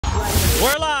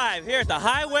We're live here at the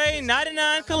Highway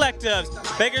 99 Collectives,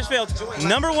 Bakersfield's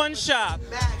 #1 shop.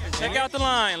 Check out the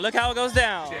line. Look how it goes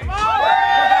down.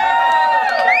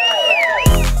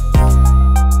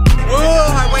 Whoa,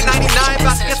 Highway 99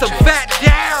 about to get some fat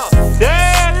down.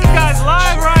 Damn, this guy's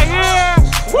live right here.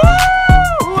 Woo!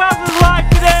 Who else is live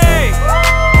today?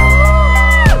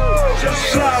 Just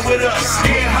fly with us,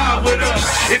 get high with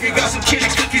us. If you got some kitty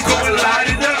cookies, go and light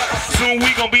it up. Soon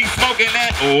we gon' be smoking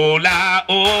that hola,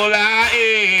 hola,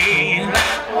 eh.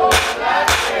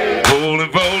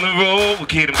 Rollin', rollin', roll, we're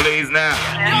Kid and Blaze now.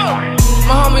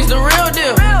 My homie's the real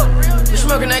deal. We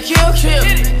smoking that kill.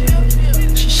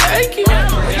 She shaking.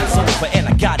 It's over and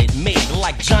I got it made.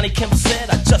 Like Johnny Kemp said,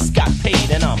 I just got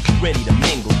paid and I'm ready to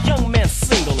mingle.